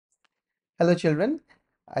Hello children,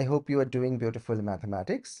 I hope you are doing beautiful in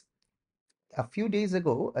mathematics. A few days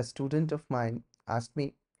ago, a student of mine asked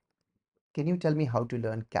me, can you tell me how to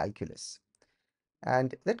learn calculus?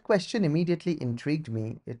 And that question immediately intrigued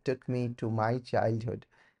me. It took me to my childhood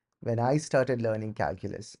when I started learning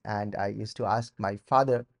calculus, and I used to ask my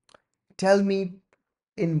father, tell me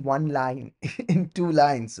in one line, in two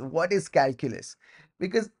lines, what is calculus?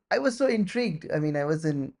 Because I was so intrigued. I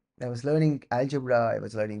was learning algebra, I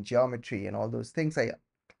was learning geometry and all those things I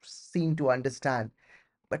seemed to understand.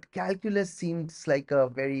 But calculus seems like a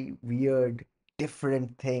very weird,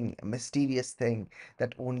 different thing, a mysterious thing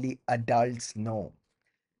that only adults know.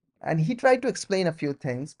 And he tried to explain a few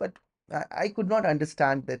things, but I could not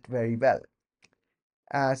understand that very well.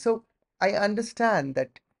 So I understand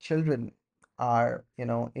that children are,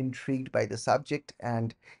 intrigued by the subject.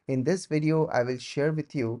 And in this video, I will share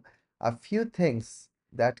with you a few things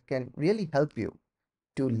that can really help you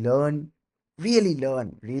to learn,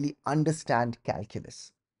 really understand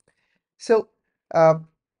calculus. So, uh,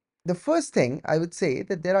 the first thing I would say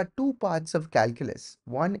that there are two parts of calculus.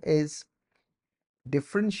 One is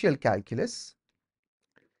differential calculus,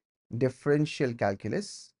 differential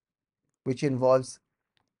calculus, which involves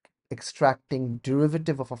extracting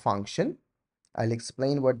derivative of a function. I'll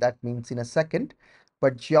explain what that means in a second.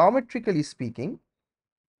 But geometrically speaking,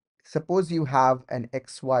 suppose you have an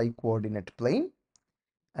xy coordinate plane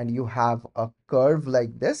and you have a curve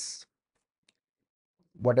like this,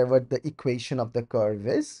 whatever the equation of the curve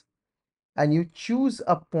is, and you choose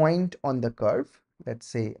a point on the curve, let's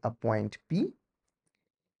say a point P,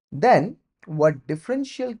 then what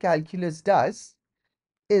differential calculus does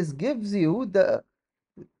is gives you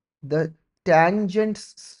the tangent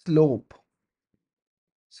slope.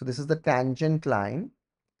 So this is the tangent line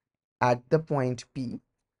at the point P.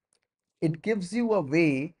 It gives you a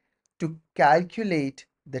way to calculate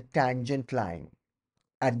the tangent line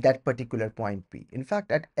at that particular point P. In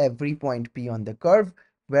fact, at every point P on the curve,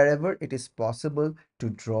 wherever it is possible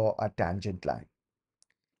to draw a tangent line.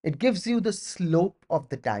 It gives you the slope of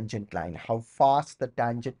the tangent line, how fast the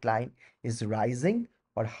tangent line is rising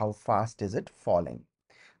or how fast is it falling.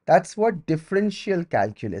 That's what differential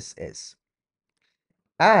calculus is.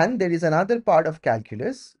 And there is another part of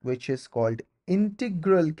calculus which is called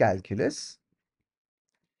integral calculus,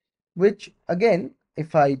 which again,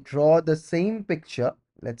 if I draw the same picture,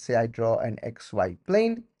 let's say I draw an XY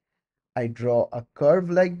plane, I draw a curve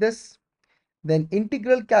like this, then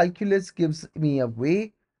integral calculus gives me a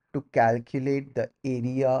way to calculate the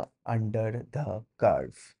area under the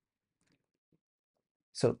curve.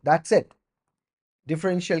 So that's it.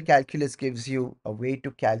 Differential calculus gives you a way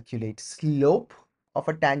to calculate slope of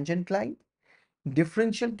a tangent line.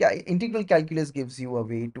 Integral calculus gives you a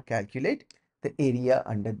way to calculate the area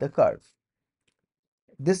under the curve.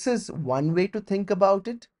 This is one way to think about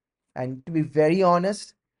it. And to be very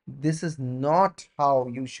honest, this is not how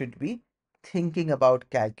you should be thinking about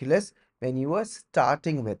calculus when you are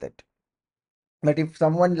starting with it. But if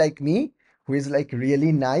someone like me, who is like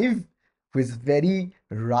really naive, who is very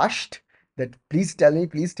rushed, that please tell me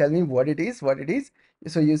what it is, what it is.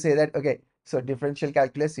 So you say that, okay, so differential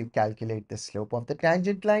calculus, you calculate the slope of the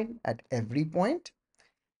tangent line at every point.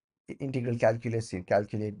 Integral calculus, you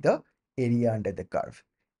calculate the area under the curve.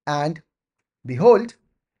 And behold,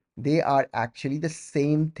 they are actually the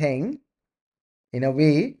same thing. In a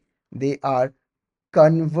way, they are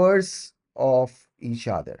converse of each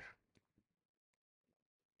other.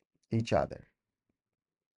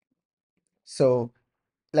 So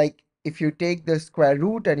like if you take the square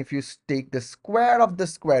root and if you take the square of the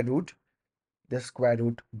square root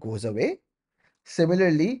goes away.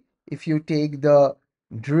 Similarly, if you take the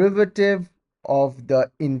derivative of the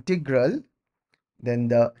integral, then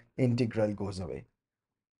the integral goes away.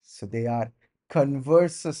 So they are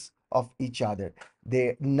converses of each other.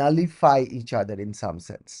 They nullify each other in some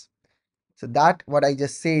sense. So that what I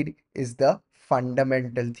just said is the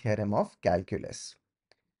fundamental theorem of calculus.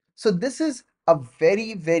 So this is a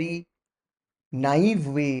very, very naive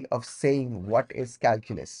way of saying what is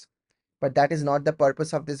calculus. But that is not the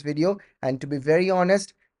purpose of this video. And to be very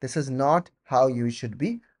honest, this is not how you should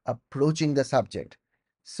be approaching the subject.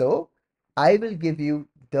 So I will give you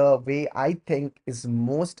the way I think is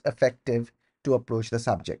most effective to approach the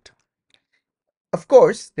subject. Of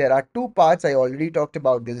course, there are two parts. I already talked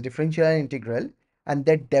about this, differential and integral, and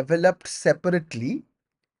they're developed separately.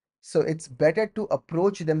 So it's better to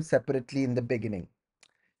approach them separately in the beginning.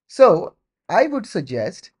 So I would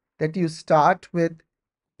suggest that you start with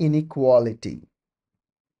inequality.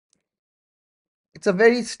 It's a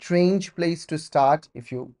very strange place to start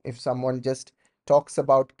if someone just talks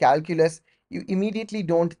about calculus. you immediately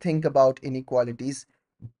don't think about inequalities.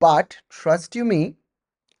 But trust you me,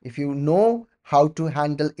 if you know how to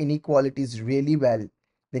handle inequalities really well,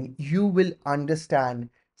 then you will understand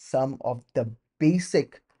some of the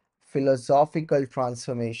basic philosophical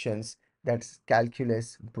transformations that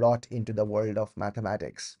calculus brought into the world of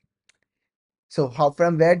mathematics. So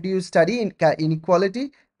from where do you study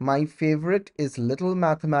inequality? My favorite is Little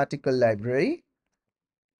Mathematical Library.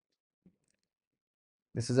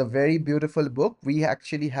 This is a very beautiful book. We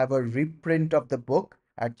actually have a reprint of the book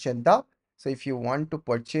at Cheenta. So if you want to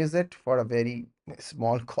purchase it for a very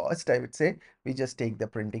small cost, I would say, we just take the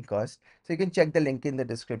printing cost. So you can check the link in the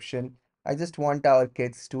description. I just want our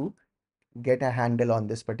kids to get a handle on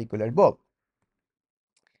this particular book.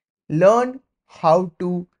 Learn how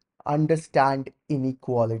to understand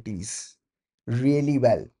inequalities really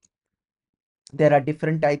well. There are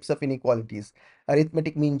different types of inequalities: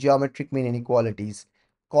 arithmetic mean, geometric mean inequalities,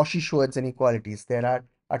 Cauchy-Schwarz inequalities. There are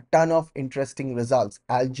a ton of interesting results,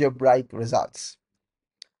 algebraic results.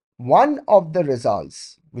 One of the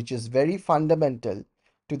results, which is very fundamental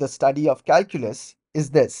to the study of calculus,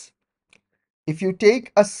 is this. If you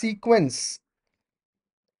take a sequence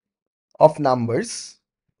of numbers,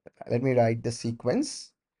 let me write the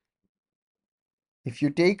sequence. If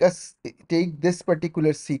you take this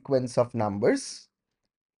particular sequence of numbers,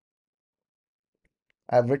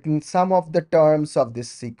 I've written some of the terms of this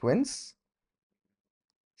sequence.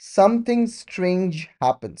 Something strange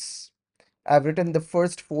happens. I've written the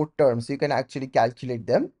first 4 terms, so you can actually calculate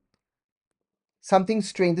them. Something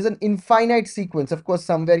strange. There's an infinite sequence. Of course,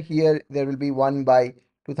 somewhere here, there will be 1 by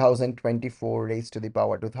 2024 raised to the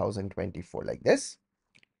power 2024 like this.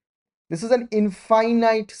 This is an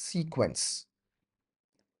infinite sequence.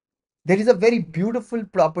 There is a very beautiful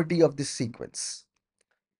property of this sequence.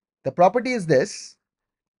 The property is this,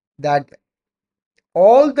 that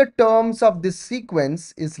all the terms of this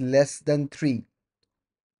sequence is less than 3.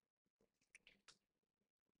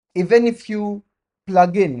 Even if you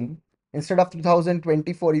plug in, instead of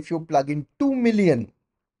 2024, if you plug in 2 million,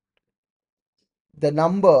 the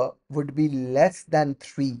number would be less than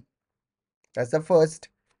 3. That's the first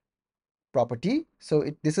property. So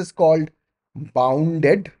this is called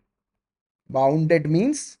bounded. Bounded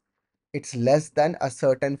means it's less than a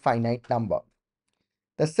certain finite number.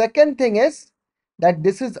 The second thing is that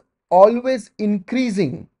this is always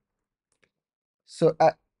increasing. So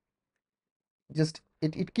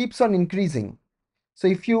it keeps on increasing. So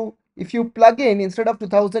if you plug in, instead of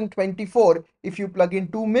 2024, if you plug in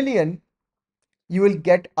 2 million, you will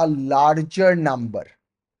get a larger number.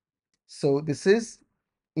 So this is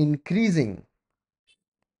increasing.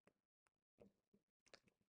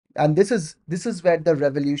 And this is where the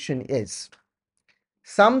revolution is.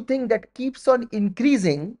 Something that keeps on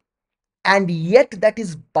increasing and yet that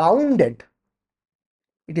is bounded.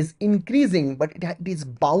 It is increasing, but it is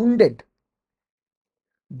bounded.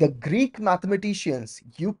 The Greek mathematicians,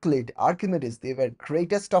 Euclid, Archimedes, they were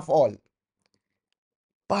greatest of all.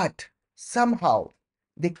 But somehow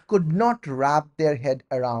they could not wrap their head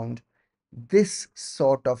around this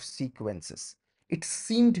sort of sequences. It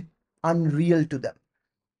seemed unreal to them.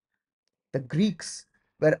 The Greeks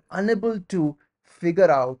were unable to figure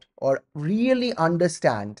out or really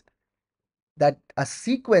understand that a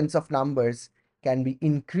sequence of numbers can be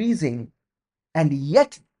increasing and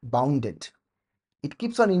yet bounded. It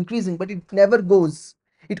keeps on increasing, but it never goes.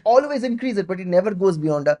 It always increases, but it never goes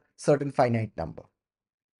beyond a certain finite number.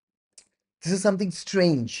 This is something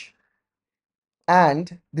strange.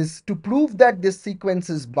 And this, to prove that this sequence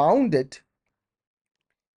is bounded,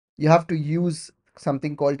 you have to use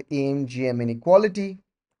something called AMGM inequality.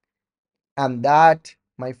 And that,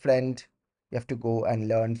 my friend, you have to go and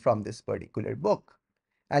learn from this particular book.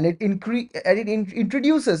 And it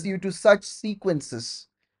introduces you to such sequences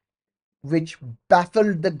which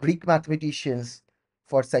baffled the Greek mathematicians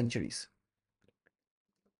for centuries.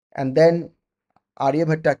 And then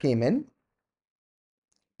Aryabhatta came in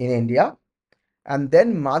India. And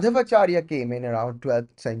then Madhavacharya came in around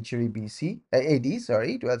 12th century BC, AD,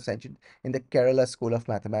 sorry, 12th century, in the Kerala School of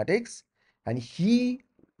Mathematics. And he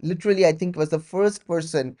literally, I think, was the first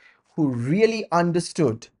person who really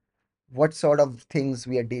understood what sort of things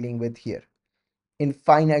we are dealing with here.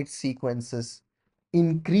 Infinite sequences,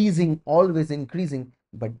 increasing, always increasing,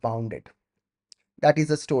 but bounded. That is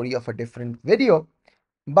a story of a different video.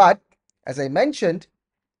 But as I mentioned,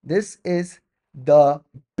 this is the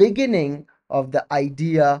beginning of the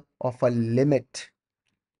idea of a limit.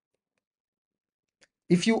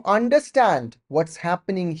 If you understand what's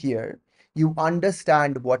happening here, you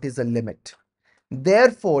understand what is a limit.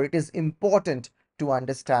 Therefore, it is important to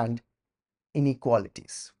understand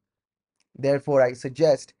inequalities. Therefore, I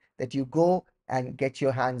suggest that you go and get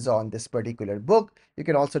your hands on this particular book. You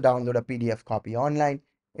can also download a PDF copy online.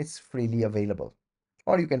 It's freely available,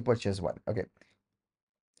 or you can purchase one. Okay.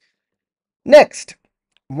 Next,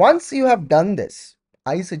 once you have done this,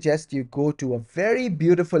 I suggest you go to a very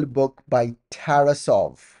beautiful book by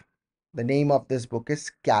Tarasov. The name of this book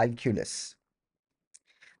is Calculus.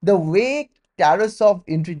 The way Tarasov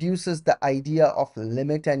introduces the idea of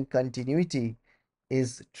limit and continuity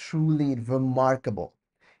is truly remarkable.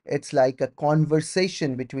 It's like a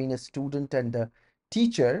conversation between a student and a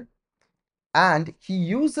teacher, and he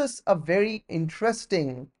uses a very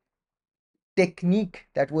interesting technique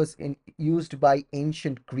that was used by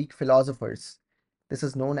ancient Greek philosophers. This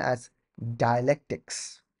is known as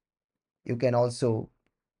dialectics. You can also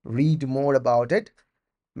read more about it.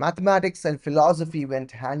 Mathematics and philosophy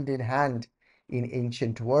went hand in hand in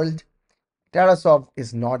ancient world. Tarasov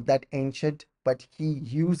is not that ancient, but he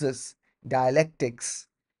uses dialectics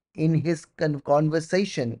in his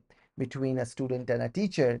conversation between a student and a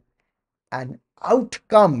teacher, and out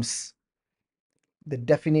comes the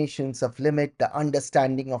definitions of limit, the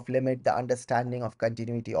understanding of limit, the understanding of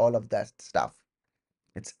continuity, all of that stuff.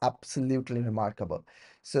 It's absolutely remarkable.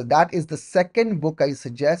 So that is the second book I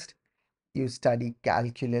suggest you study,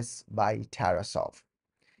 Calculus by Tarasov.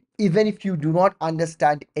 Even if you do not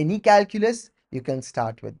understand any calculus, you can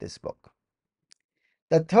start with this book.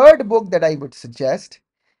 The third book that I would suggest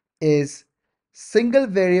is Single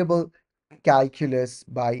Variable Calculus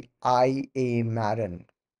by I.A. Maron.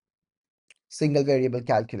 Single Variable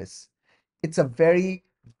Calculus. It's a very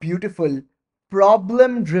beautiful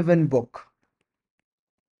problem-driven book.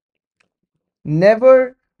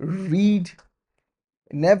 Never read,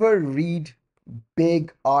 never read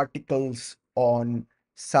big articles on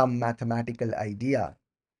some mathematical idea.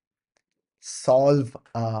 Solve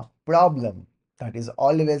a problem. That is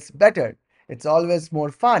always better. It's always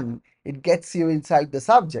more fun. It gets you inside the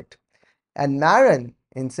subject. And Maron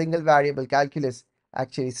in single variable calculus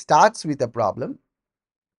actually starts with a problem.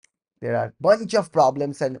 There are a bunch of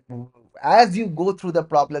problems, and as you go through the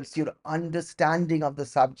problems, your understanding of the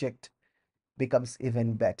subject becomes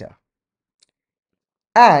even better.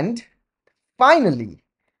 And finally,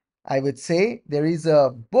 I would say there is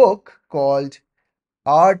a book called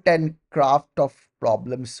Art and Craft of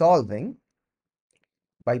Problem Solving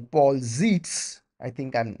by Paul Zietz. I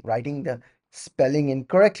think I'm writing the spelling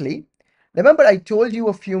incorrectly. Remember, I told you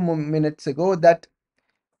a few minutes ago that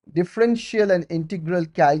differential and integral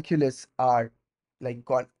calculus are like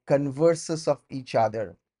converses of each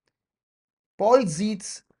other. Paul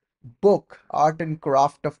Zietz's book, Art and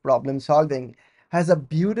Craft of Problem Solving, has a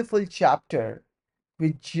beautiful chapter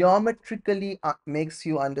which geometrically makes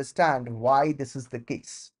you understand why this is the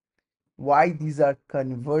case, why these are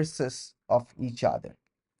converses of each other.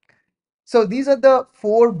 So these are the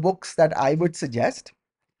four books that I would suggest.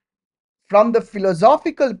 From the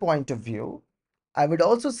philosophical point of view, I would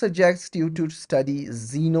also suggest you to study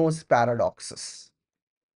Zeno's paradoxes.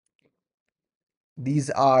 These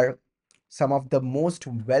are some of the most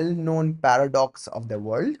well-known paradox of the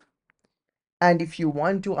world. And if you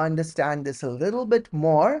want to understand this a little bit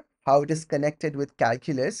more, how it is connected with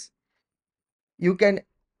calculus, you can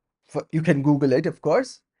Google it, of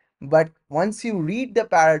course. But once you read the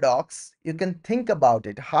paradox, you can think about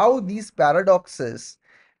it, how these paradoxes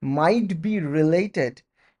might be related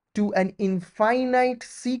to an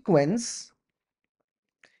sequence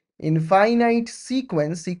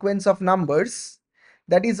of numbers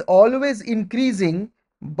that is always increasing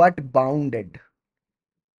but bounded.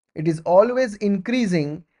 It is always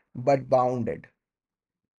increasing but bounded.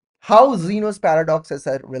 How Zeno's paradoxes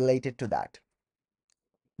are related to that.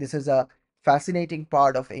 This is a fascinating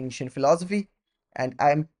part of ancient philosophy, and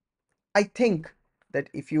I think that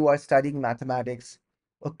if you are studying mathematics,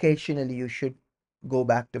 occasionally you should go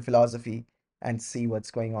back to philosophy and see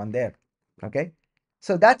what's going on there. Okay,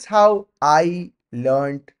 so that's how I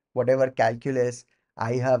learned whatever calculus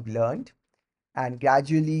I have learned, and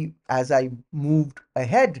gradually, as I moved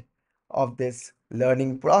ahead of this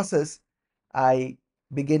learning process, I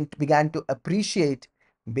began to appreciate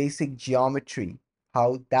basic geometry,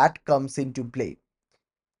 how that comes into play,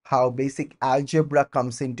 how basic algebra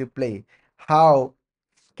comes into play, how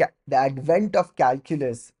the advent of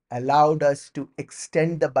calculus allowed us to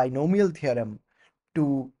extend the binomial theorem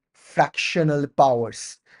to fractional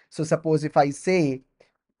powers. So suppose if I say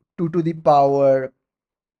 2 to the power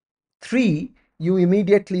 3, you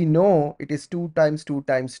immediately know it is 2 times 2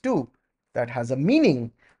 times 2. That has a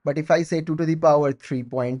meaning. But if I say 2 to the power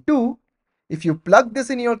 3.2, if you plug this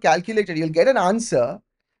in your calculator, you'll get an answer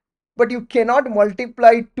but you cannot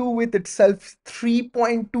multiply 2 with itself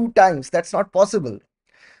 3.2 times. That's not possible.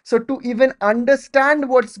 So to even understand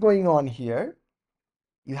what's going on here,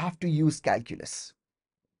 you have to use calculus.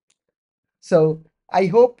 So I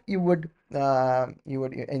hope you would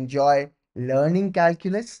enjoy learning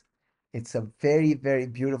calculus. It's a very, very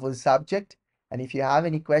beautiful subject. And if you have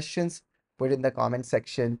any questions, put in the comment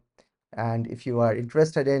section. And if you are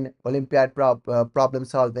interested in Olympiad problem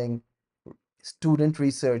solving, student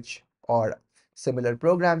research, or similar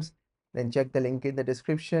programs, then check the link in the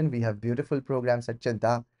description. We have beautiful programs at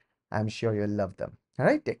Cheenta. I'm sure you'll love them. All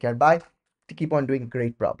right, take care. Bye. To keep on doing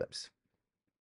great problems.